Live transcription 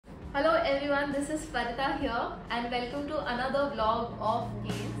Hello everyone, this is Farita here and welcome to another vlog of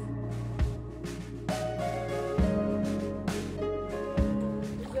Cairns.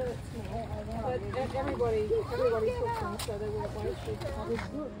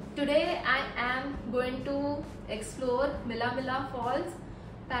 Today I am going to explore Milla Milla Falls,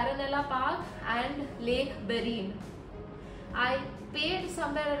 Paronella Park and Lake Bereen. I paid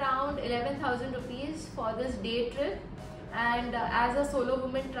somewhere around 11,000 rupees for this day trip, and as a solo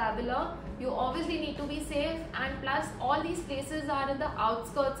woman traveler you obviously need to be safe, and plus all these places are in the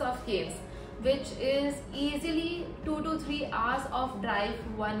outskirts of Cairns, which is easily 2 to 3 hours of drive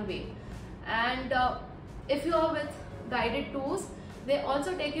one way. And if you are with guided tours, they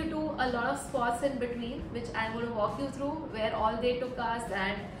also take you to a lot of spots in between, which I'm going to walk you through, where all they took us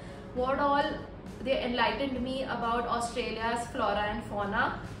and what all they enlightened me about Australia's flora and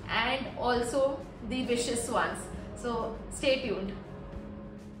fauna, and also the vicious ones. So stay tuned.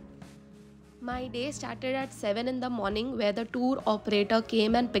 My day started at 7 in the morning, where the tour operator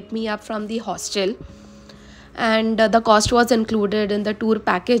came and picked me up from the hostel, and the cost was included in the tour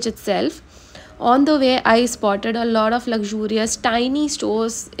package itself. On the way, I spotted a lot of luxurious tiny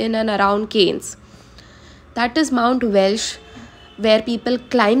stores in and around Cairns. That is Mount Welsh, where people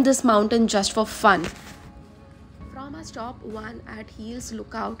climb this mountain just for fun. From our stop 1 at Heels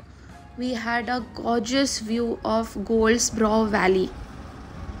Lookout, we had a gorgeous view of Goldsboro Valley.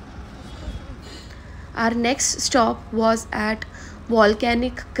 Our next stop was at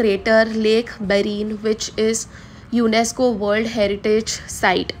volcanic crater Lake Bereen, which is UNESCO World Heritage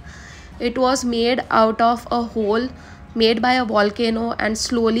Site. It was made out of a hole made by a volcano, and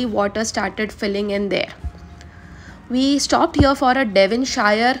slowly water started filling in there. We stopped here for a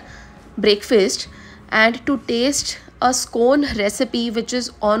Devonshire breakfast and to taste a scone recipe which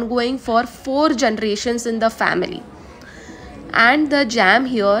is ongoing for 4 generations in the family. And the jam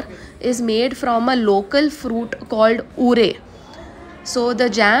here is made from a local fruit called ure. So the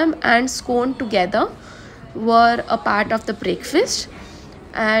jam and scone together were a part of the breakfast,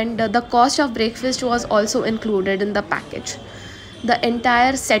 and the cost of breakfast was also included in the package. The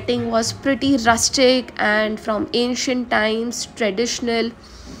entire setting was pretty rustic and from ancient times, traditional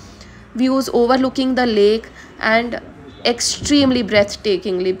views overlooking the lake, and extremely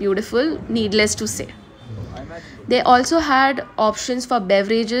breathtakingly beautiful, needless to say. They also had options for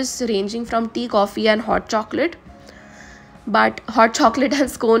beverages ranging from tea, coffee and hot chocolate, but hot chocolate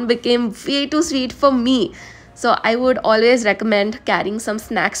and scone became way too sweet for me. So I would always recommend carrying some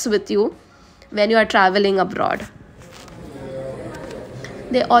snacks with you when you are traveling abroad.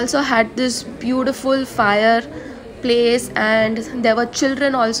 They also had this beautiful fireplace, and there were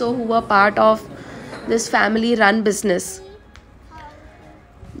children also who were part of this family run business.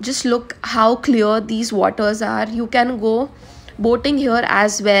 Just look how clear these waters are. You can go boating here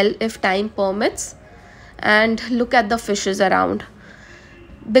as well if time permits, and look at the fishes around.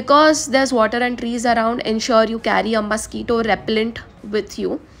 Because there's water and trees around, ensure you carry a mosquito repellent with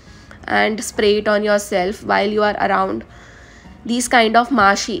you and spray it on yourself while you are around these kind of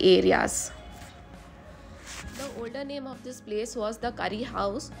marshy areas. The older name of this place was the Curry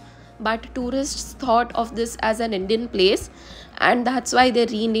House, but tourists thought of this as an Indian place, and that's why they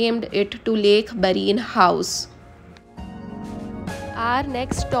renamed it to Lake Bereen House. Our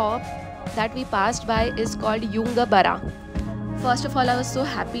next stop that we passed by is called Yungabara. First of all, I was so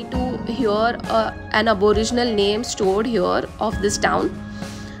happy to hear an aboriginal name stored here of this town.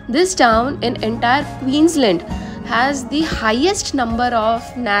 This town in entire Queensland has the highest number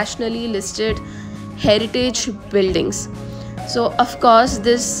of nationally listed heritage buildings. So of course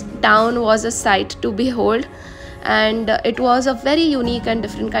this town was a sight to behold, and it was a very unique and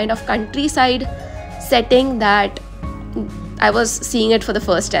different kind of countryside setting that I was seeing it for the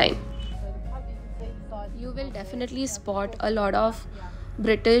first time. You will definitely spot a lot of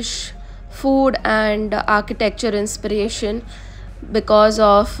British food and architecture inspiration because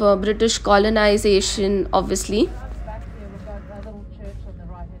of British colonization, obviously.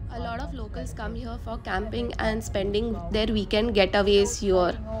 A lot of locals come here for camping and spending their weekend getaways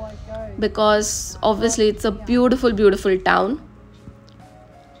here, because obviously it's a beautiful, beautiful town.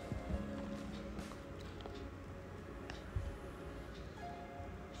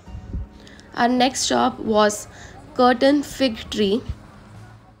 Our next stop was Curtin Fig Tree.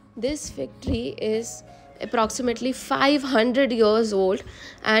 This fig tree is approximately 500 years old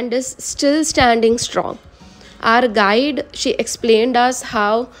and is still standing strong. Our guide, she explained us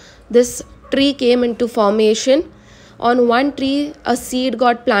how this tree came into formation. On one tree, a seed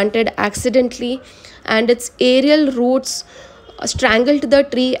got planted accidentally, and its aerial roots strangled the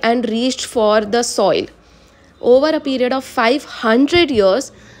tree and reached for the soil. Over a period of 500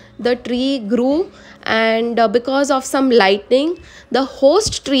 years, the tree grew, and because of some lightning, the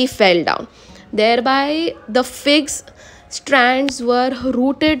host tree fell down. Thereby, the fig's strands were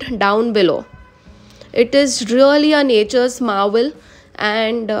rooted down below. It is really a nature's marvel,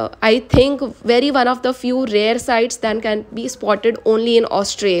 and I think very one of the few rare sights that can be spotted only in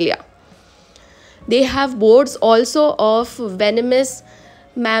Australia. They have boards also of venomous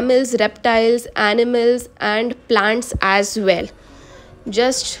mammals, reptiles, animals, and plants as well.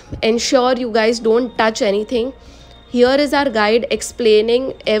 Just ensure you guys don't touch anything. Here is our guide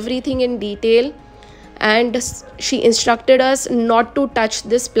explaining everything in detail, and she instructed us not to touch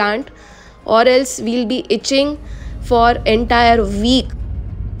this plant or else we'll be itching for entire week.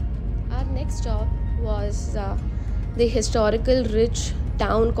 Our next stop was the historical rich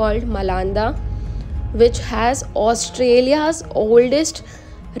town called Malanda, which has Australia's oldest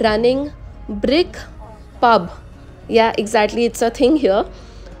running brick pub. Yeah, exactly, it's a thing here.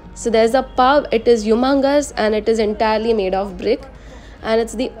 So there's a pub, it is humongous and it is entirely made of brick, and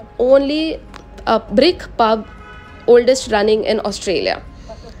it's the only brick pub oldest running in Australia,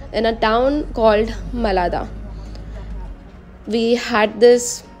 in a town called Malada. We had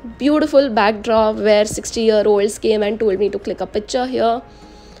this beautiful backdrop where 60-year-olds came and told me to click a picture here.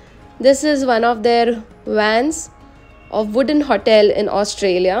 This is one of their vans of wooden hotel in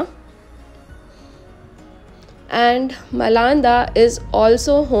Australia. And Malanda is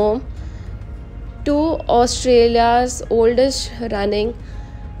also home to Australia's oldest running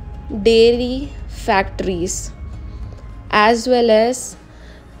dairy factories as well as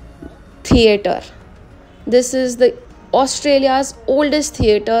theatre. This is the Australia's oldest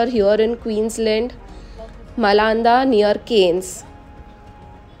theatre here in Queensland, Malanda near Cairns.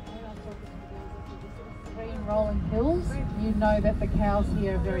 Green rolling hills, you know that the cows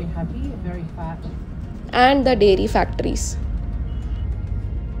here are very happy, very fat. And the dairy factories.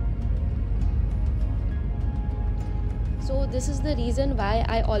 So this is the reason why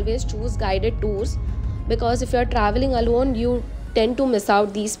I always choose guided tours, because if you are traveling alone you tend to miss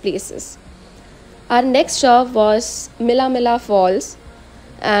out these places. Our next stop was Milla Milla Falls,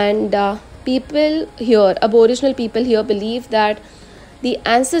 and people here, Aboriginal people here, believe that the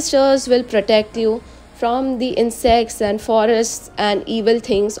ancestors will protect you from the insects and forests and evil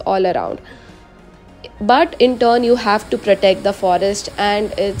things all around. But in turn, you have to protect the forest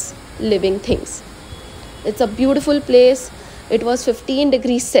and its living things. It's a beautiful place. It was 15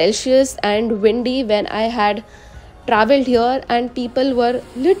 degrees Celsius and windy when I had traveled here, and people were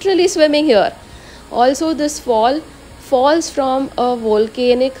literally swimming here. Also, this falls from a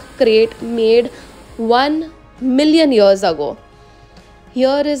volcanic crate made 1 million years ago.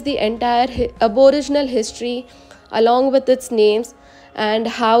 Here is the entire Aboriginal history along with its names and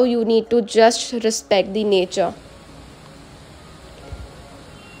how you need to just respect the nature.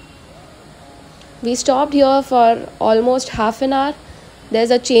 We stopped here for almost half an hour.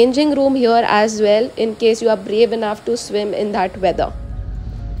 There's a changing room here as well in case you are brave enough to swim in that weather.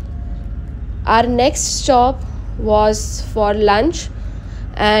 Our next stop was for lunch,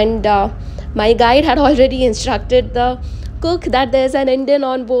 and my guide had already instructed the cook that there's an Indian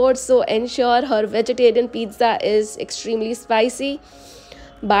on board, so ensure her vegetarian pizza is extremely spicy.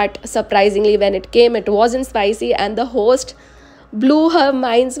 But surprisingly, when it came, it wasn't spicy, and the host blew her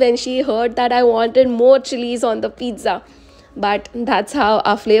minds when she heard that I wanted more chilies on the pizza. But that's how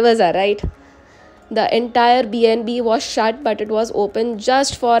our flavors are, right? The entire B&B was shut, but it was open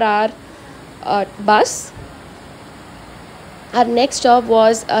just for our bus. Our next stop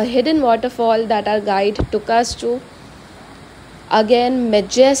was a hidden waterfall that our guide took us to. Again,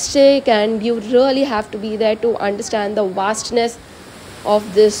 majestic, and you really have to be there to understand the vastness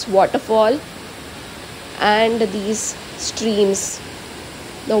of this waterfall and these streams.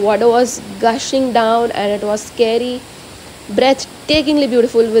 The water was gushing down and it was scary, breathtakingly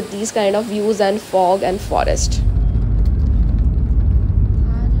beautiful with these kind of views and fog and forest.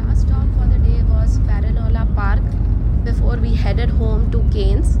 Our last stop for the day was Paronella Park before we headed home to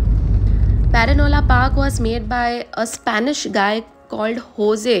Cairns. Paronella Park was made by a Spanish guy called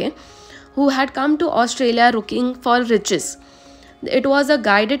Jose, who had come to Australia looking for riches. It was a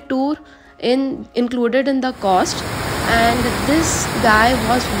guided tour included in the cost, and this guy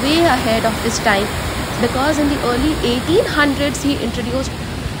was way ahead of his time, because in the early 1800s he introduced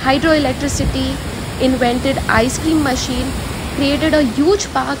hydroelectricity, invented ice cream machine, created a huge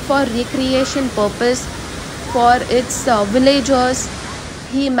park for recreation purpose for its villagers.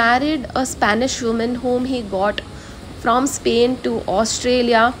 He married a Spanish woman whom he got from Spain to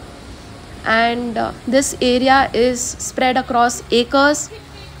Australia, and this area is spread across acres.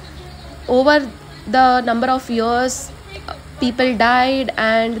 Over the number of years, people died,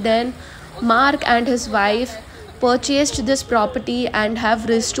 and then Mark and his wife purchased this property and have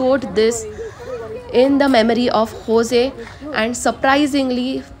restored this in the memory of Jose. And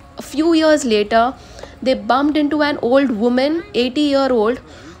surprisingly, a few years later, they bumped into an old woman, 80-year-old,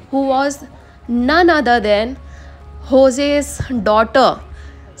 who was none other than Jose's daughter.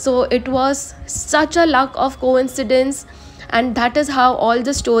 So it was such a luck of coincidence, and that is how all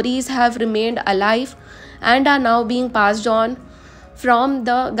the stories have remained alive and are now being passed on from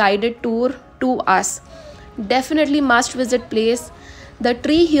the guided tour to us. Definitely must visit place. The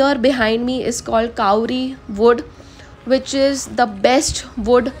tree here behind me is called kauri wood, which is the best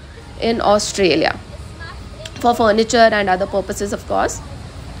wood in Australia for furniture and other purposes, of course.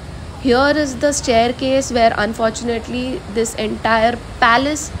 Here is the staircase where unfortunately this entire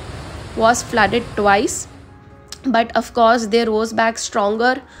palace was flooded twice, but of course they rose back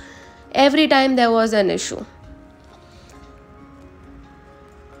stronger every time there was an issue.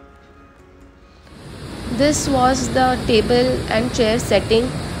 This was the table and chair setting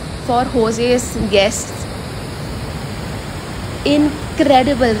for Jose's guests.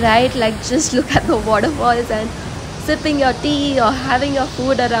 Incredible, right? Like, just look at the waterfalls and sipping your tea or having your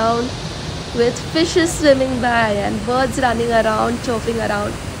food around with fishes swimming by and birds running around, chirping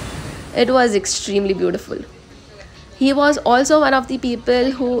around. It was extremely beautiful. He was also one of the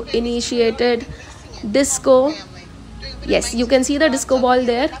people who initiated disco. Yes, you can see the disco ball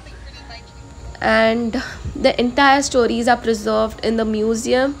there. And the entire stories are preserved in the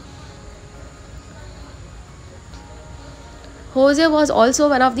museum. Jose was also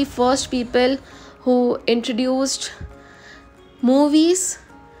one of the first people who introduced movies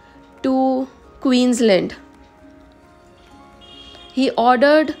to Queensland. He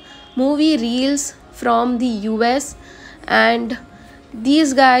ordered movie reels from the US, and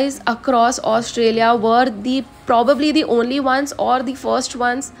these guys across Australia were probably the only ones or the first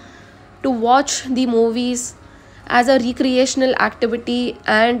ones to watch the movies as a recreational activity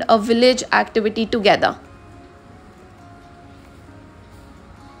and a village activity together.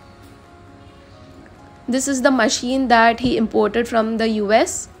 This is the machine that he imported from the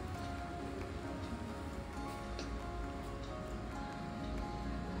US.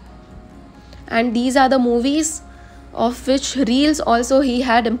 And these are the movies, of which reels also he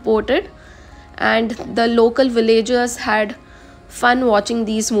had imported, and the local villagers had fun watching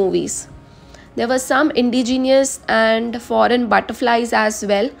these movies. There were some indigenous and foreign butterflies as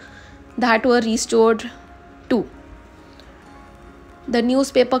well that were restored too. The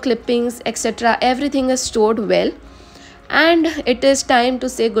newspaper clippings, etc., everything is stored well. And it is time to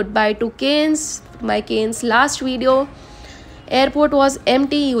say goodbye to Cairns, my Cairns last video. Airport was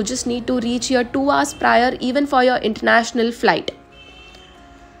empty. You just need to reach here 2 hours prior, even for your international flight.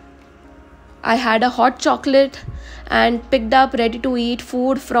 I had a hot chocolate and picked up ready to eat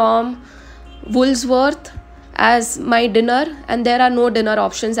food from Woolworths as my dinner, and there are no dinner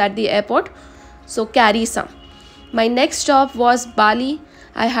options at the airport, so carry some. My next stop was Bali.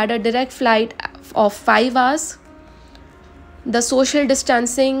 I had a direct flight of 5 hours. The social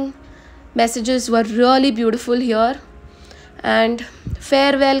distancing messages were really beautiful here. And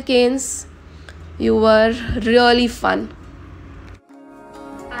farewell Cairns, you were really fun.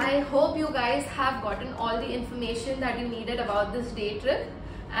 I hope you guys have gotten all the information that you needed about this day trip.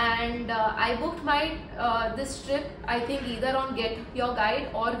 And I booked my this trip, I think, either on Get Your Guide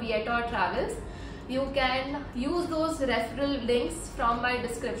or Viator Travels. You can use those referral links from my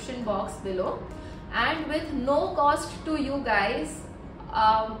description box below, and with no cost to you guys,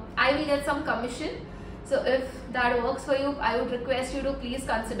 I will get some commission. So if that works for you, I would request you to please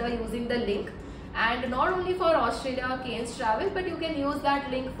consider using the link. And not only for Australia or Cairns travel, but you can use that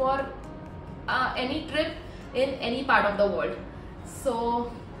link for any trip in any part of the world.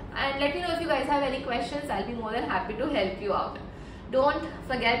 So, and let me know if you guys have any questions. I'll be more than happy to help you out. Don't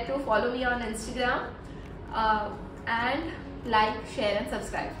forget to follow me on Instagram and like, share and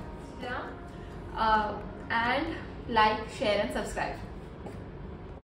subscribe. And like, share and subscribe.